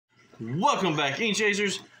Welcome back, Ink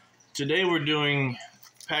Chasers. Today we're doing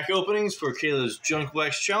pack openings for Kayla's Junk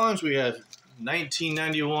Wax Challenge. We have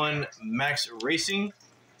 1991 Max Racing.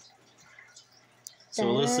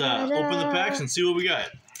 So let's open the packs and see what we got.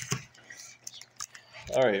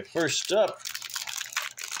 Alright, first up,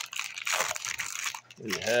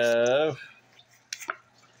 we have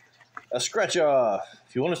a scratch off.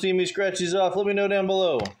 If you want to see me scratch these off, let me know down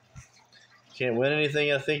below. Can't win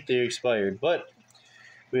anything, I think they expired, but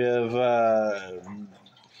we have a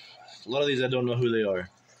lot of these I don't know who they are.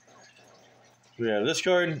 We have this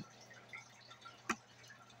card,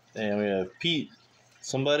 and we have Pete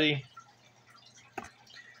somebody,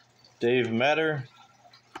 Dave Matter,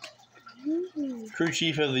 Crew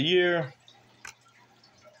Chief of the Year,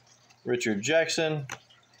 Richard Jackson,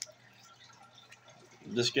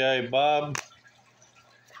 this guy Bob,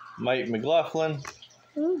 Mike McLaughlin,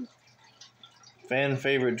 Fan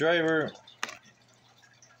Favorite Driver,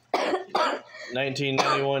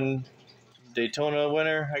 1991 Daytona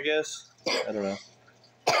winner, I guess. I don't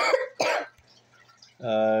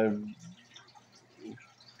know.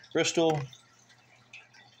 Bristol.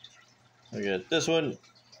 I got this one.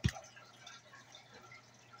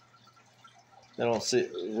 I don't see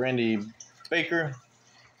Randy Baker,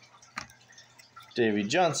 Davey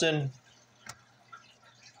Johnson,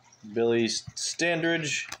 Billy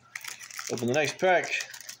Standridge. Open the next pack.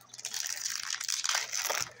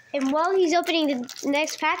 And while he's opening the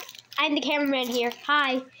next pack, I'm the cameraman here.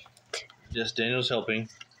 Hi. Yes, Daniel's helping.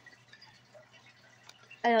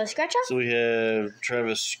 Scratch off? So we have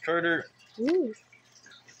Travis Carter. Ooh.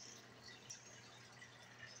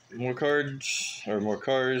 More cards, or more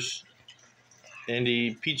cars.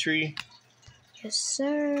 Andy Petrie. Yes,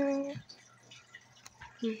 sir.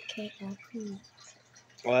 Okay.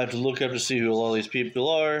 I'll have to look up to see who all these people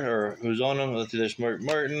are, or who's on them. Let's see, there's Mark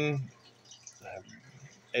Martin.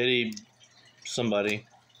 Eddie somebody.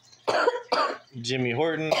 Jimmy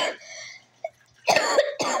Horton.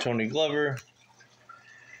 Tony Glover.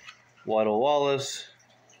 Waddle Wallace.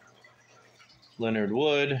 Leonard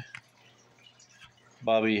Wood.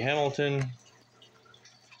 Bobby Hamilton.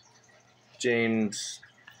 James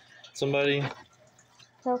somebody.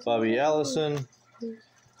 Bobby Allison.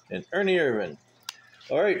 And Ernie Irvin.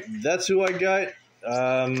 Alright, that's who I got.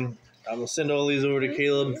 I'm gonna send all these over to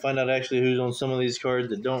Caleb and find out actually who's on some of these cards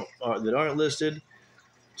that aren't listed.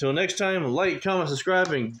 Till next time, like, comment, subscribe,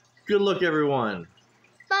 and good luck, everyone.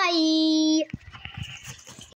 Bye.